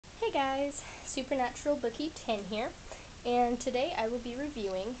Hey guys, Supernatural Bookie 10 here, and today I will be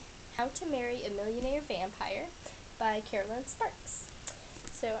reviewing How to Marry a Millionaire Vampire by Carolyn Sparks.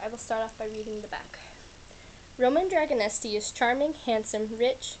 So I will start off by reading the back. Roman Dragonesti is charming, handsome,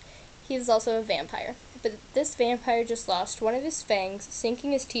 rich. He is also a vampire, but this vampire just lost one of his fangs,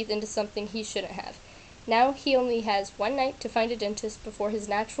 sinking his teeth into something he shouldn't have. Now he only has one night to find a dentist before his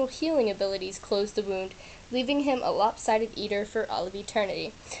natural healing abilities close the wound, leaving him a lopsided eater for all of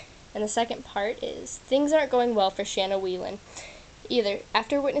eternity. And the second part is, things aren't going well for Shanna Whelan either.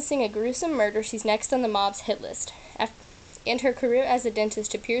 After witnessing a gruesome murder, she's next on the mob's hit list. And her career as a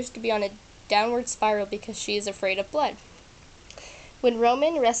dentist appears to be on a downward spiral because she is afraid of blood. When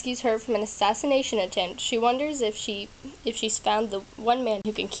Roman rescues her from an assassination attempt, she wonders if she's found the one man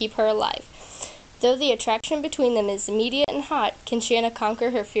who can keep her alive. Though the attraction between them is immediate and hot, can Shanna conquer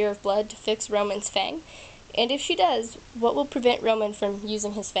her fear of blood to fix Roman's fang? And if she does, what will prevent Roman from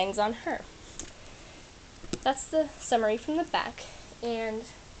using his fangs on her? That's the summary from the back, and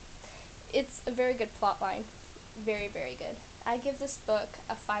it's a very good plot line. Very, very good. I give this book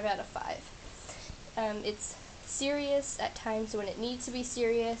a 5 out of 5. It's serious at times when it needs to be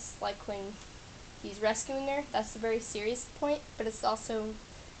serious, like when he's rescuing her. That's a very serious point, but it's also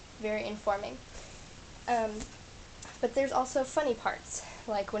very informing. But there's also funny parts,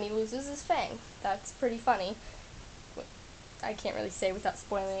 like when he loses his fang. That's pretty funny. I can't really say without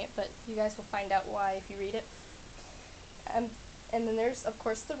spoiling it, but you guys will find out why if you read it. And then there's, of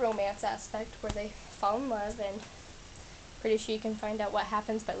course, the romance aspect, where they fall in love, and pretty sure you can find out what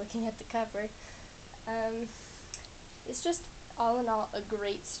happens by looking at the cover. It's just, all in all, a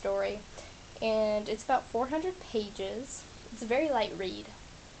great story, and it's about 400 pages. It's a very light read.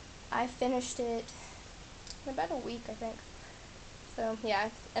 I finished it in about a week, I think. So, yeah,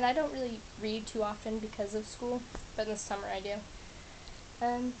 and I don't really read too often because of school, but in the summer I do.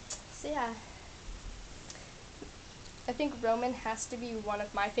 So yeah, I think Roman has to be one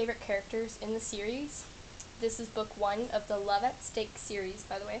of my favorite characters in the series. This is book 1 of the Love at Stake series,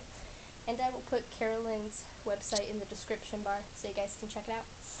 by the way, and I will put Carolyn's website in the description bar so you guys can check it out.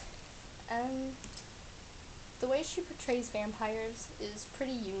 The way she portrays vampires is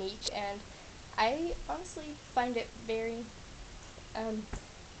pretty unique, and I honestly find it very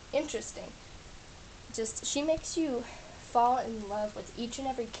interesting. Just, she makes you fall in love with each and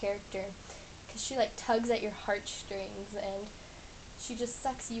every character, because she like tugs at your heartstrings, and she just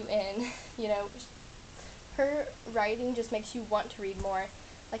sucks you in. You know, her writing just makes you want to read more.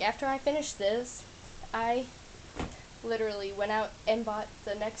 Like, after I finished this, I literally went out and bought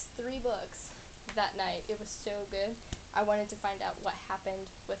the next 3 books that night. It was so good. I wanted to find out what happened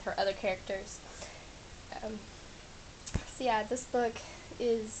with her other characters. So yeah, this book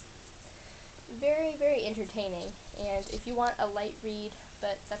is very, very entertaining, and if you want a light read,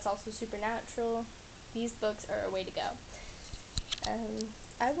 but that's also supernatural, these books are a way to go.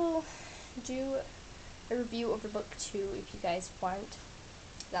 I will do a review over book 2 if you guys want.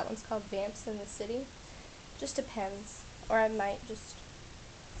 That one's called Vamps in the City. Just depends, or I might just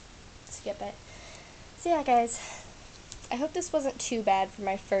skip it. So yeah, guys, I hope this wasn't too bad for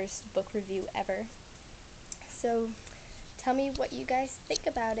my first book review ever. So tell me what you guys think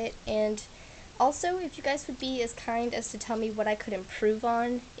about it, and also if you guys would be as kind as to tell me what I could improve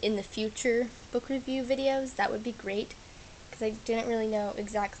on in the future book review videos, that would be great, because I didn't really know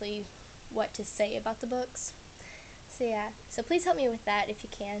exactly what to say about the books. So yeah, so please help me with that if you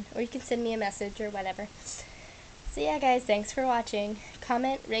can, or you can send me a message or whatever. So yeah, guys, thanks for watching.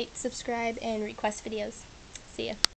 Comment, rate, subscribe, and request videos. See ya.